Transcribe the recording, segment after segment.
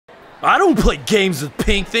I don't play games with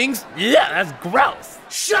pink things. Yeah, that's gross.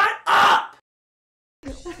 Shut up!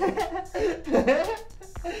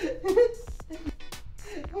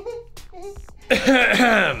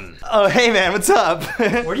 Oh, hey man, what's up?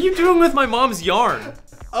 What are you doing with my mom's yarn?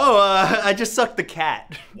 Oh, I just sucked the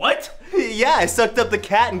cat. What? Yeah, I sucked up the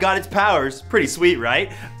cat and got its powers. Pretty sweet,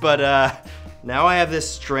 right? But now I have this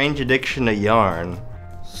strange addiction to yarn.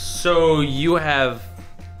 So you have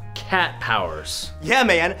cat powers? Yeah,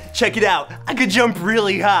 man, check it out. I could jump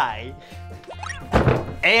really high.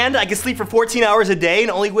 And I can sleep for 14 hours a day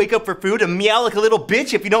and only wake up for food and meow like a little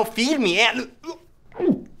bitch if you don't feed me. And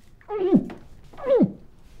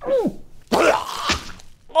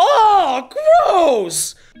oh,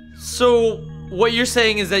 gross! So what you're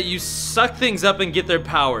saying is that you suck things up and get their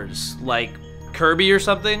powers, like Kirby or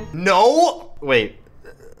something? no! Wait,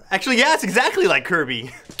 actually, yeah, it's exactly like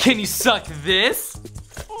Kirby. Can you suck this?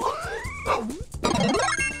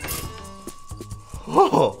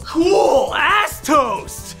 Oh. Cool, ass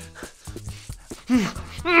toast!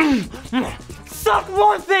 Suck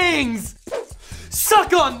more things!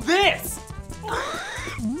 Suck on this!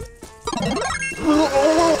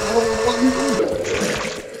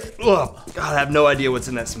 Ugh. God, I have no idea what's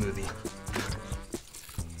in that smoothie.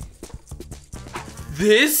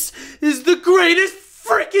 This is the greatest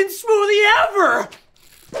freaking smoothie ever!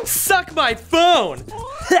 Suck my phone!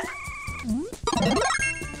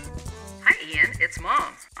 Hi, Ian. It's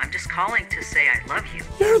Mom. I'm just calling to say I love you.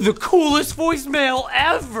 You're the coolest voicemail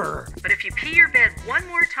ever! But if you pee your bed one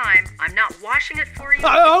more time, I'm not washing it for you.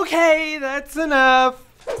 Okay, that's enough.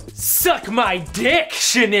 Suck my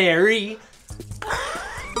dictionary!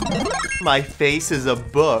 My face is a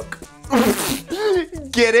book.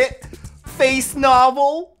 Get it? Face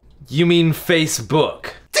novel? You mean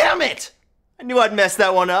Facebook? Damn it! I knew I'd mess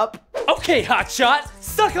that one up. Okay, hotshot,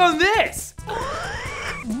 suck on this!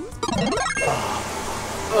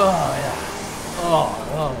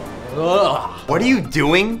 What are you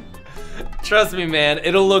doing? Trust me, man,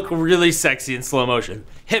 it'll look really sexy in slow motion.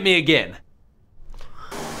 Hit me again.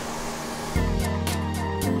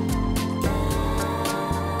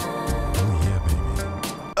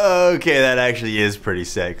 Okay, that actually is pretty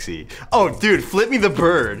sexy. Oh, dude, flip me the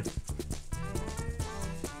bird.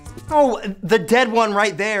 Oh, the dead one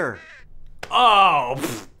right there. Oh,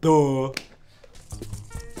 pff, duh.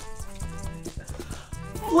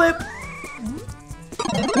 Flip.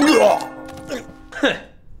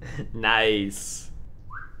 Nice.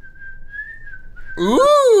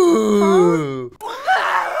 Ooh.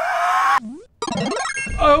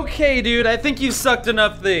 Okay, dude, I think you sucked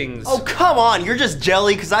enough things. Oh, come on, you're just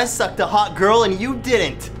jelly because I sucked a hot girl and you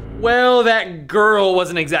didn't. Well, that girl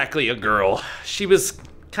wasn't exactly a girl. She was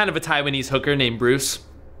kind of a Taiwanese hooker named Bruce.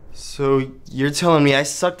 So you're telling me I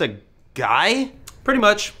sucked a guy? Pretty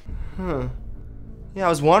much. Huh. Yeah, I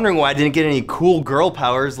was wondering why I didn't get any cool girl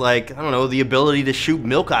powers like, I don't know, the ability to shoot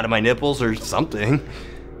milk out of my nipples or something.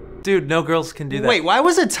 Dude, no girls can do that. Wait, why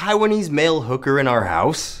was a Taiwanese male hooker in our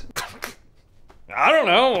house? I don't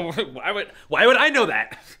know. Why would I know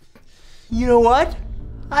that? You know what?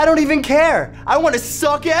 I don't even care. I want to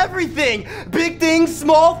suck everything. Big things,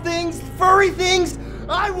 small things, furry things.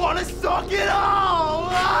 I want to suck it all.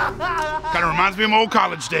 Kind of reminds me of my old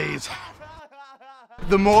college days.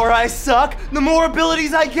 The more I suck, the more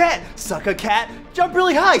abilities I get. Suck a cat, jump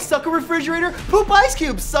really high, suck a refrigerator, poop ice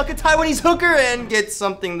cubes, suck a Taiwanese hooker, and get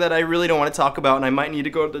something that I really don't want to talk about and I might need to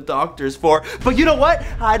go to the doctors for. But you know what?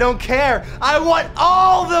 I don't care. I want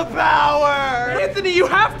all the power. Anthony, you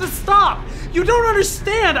have to stop. You don't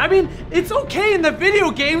understand. I mean, it's okay in the video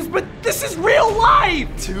games, but this is real life.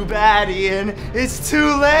 Too bad, Ian. It's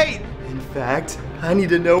too late. In fact, I need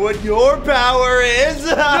to know what your power is.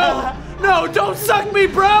 No, don't suck me,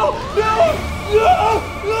 bro! No!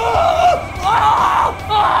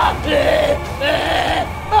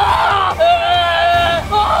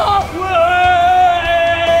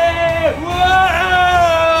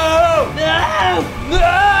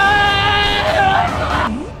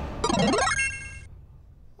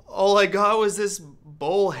 All I got was this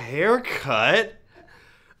bowl haircut.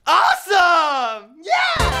 Awesome!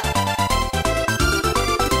 Yeah!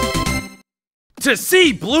 To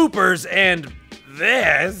see bloopers and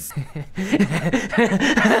this,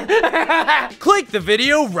 click the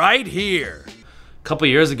video right here. A couple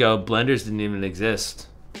years ago, blenders didn't even exist.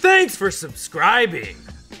 Thanks for subscribing.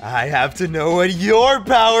 I have to know what your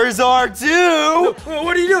powers are too.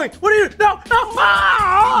 What are you doing? What are you? No!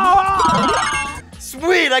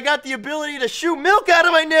 Sweet, I got the ability to shoot milk out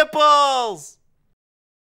of my nipples.